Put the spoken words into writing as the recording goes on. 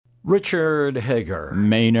Richard Hagar.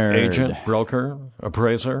 Maynard. Agent, broker,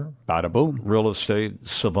 appraiser. Bada boom. Real estate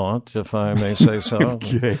savant, if I may say so.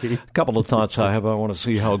 Okay. A couple of thoughts I have. I want to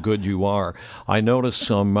see how good you are. I noticed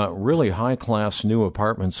some really high-class new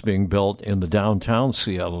apartments being built in the downtown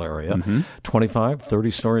Seattle area. 25,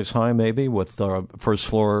 30 stories high maybe, with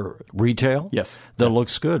first-floor retail. Yes. That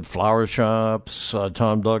looks good. Flower shops,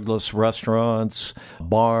 Tom Douglas restaurants,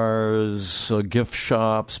 bars, gift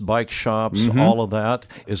shops, bike shops, all of that.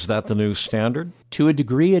 Is that the new standard? To a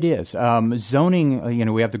degree, it is.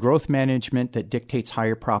 Zoning, we have the growth management that dictates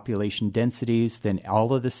higher population densities. Then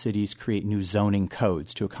all of the cities create new zoning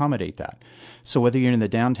codes to accommodate that. So whether you're in the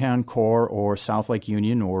downtown core or South Lake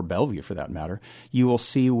Union or Bellevue, for that matter, you will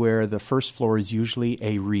see where the first floor is usually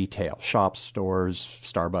a retail, shops, stores,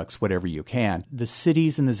 Starbucks, whatever you can. The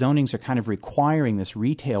cities and the zonings are kind of requiring this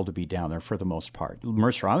retail to be down there for the most part.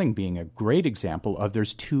 Mercer Island being a great example of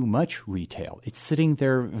there's too much retail. It's sitting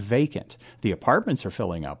there vacant. The apartments are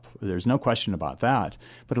filling up. There's no question about that.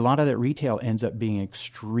 But a lot of that retail ends up being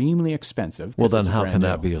extremely expensive. Well, then how can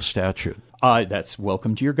that be a statute? That's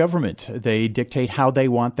welcome to your government. They dictate how they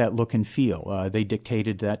want that look and feel. They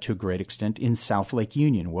dictated that to a great extent in South Lake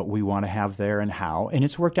Union, what we want to have there and how, and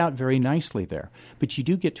it's worked out very nicely there. But you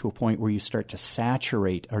do get to a point where you start to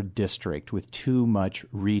saturate our district with too much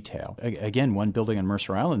retail. Again, one building on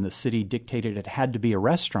Mercer Island, the city dictated it had to be a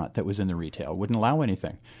restaurant that was in the retail, wouldn't allow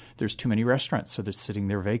anything. There's too many restaurants, so they're sitting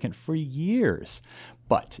there vacant for years.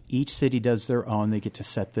 But each city does their own. They get to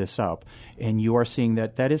set this up. And you are seeing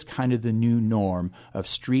that is kind of the new norm of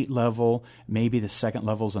street level. Maybe the second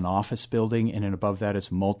level is an office building, and then above that is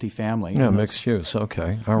multifamily. Yeah, mixed use.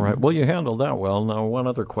 Okay. All right. Well, you handled that well. Now, one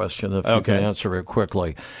other question, if you can answer it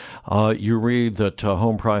quickly. You read that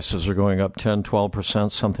home prices are going up 10,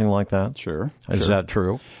 12%, something like that? Sure. Is that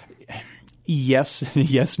true?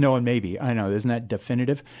 Yes, no, and maybe. I know, isn't that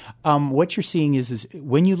definitive? What you're seeing is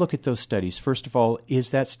when you look at those studies, first of all,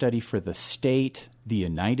 is that study for the state, the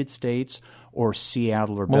United States, or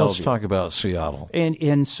Seattle or Bellevue? Well, let's talk about Seattle.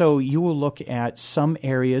 And so you will look at some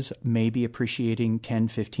areas maybe appreciating 10,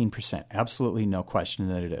 15%. Absolutely no question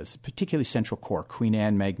that it is. Particularly Central Core, Queen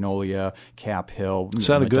Anne, Magnolia, Cap Hill. Is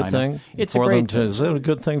that a good thing? It's a great thing. Is it a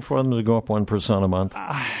good thing for them to go up 1% a month?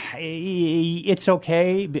 It's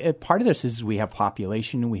okay. Part of this is we have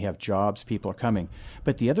population, we have jobs, people are coming.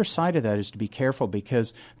 But the other side of that is to be careful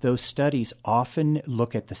because those studies often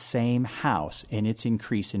look at the same house and its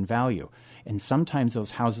increase in value. And sometimes those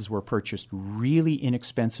houses were purchased really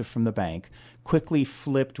inexpensive from the bank, quickly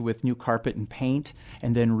flipped with new carpet and paint,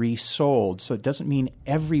 and then resold. So it doesn't mean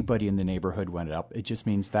everybody in the neighborhood went up. It just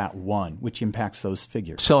means that one, which impacts those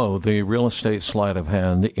figures. So the real estate sleight of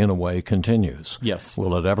hand, in a way, continues. Yes.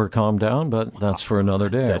 Will it ever calm down? But that's for another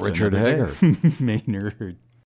day. That's Richard another Hagar. Maynard.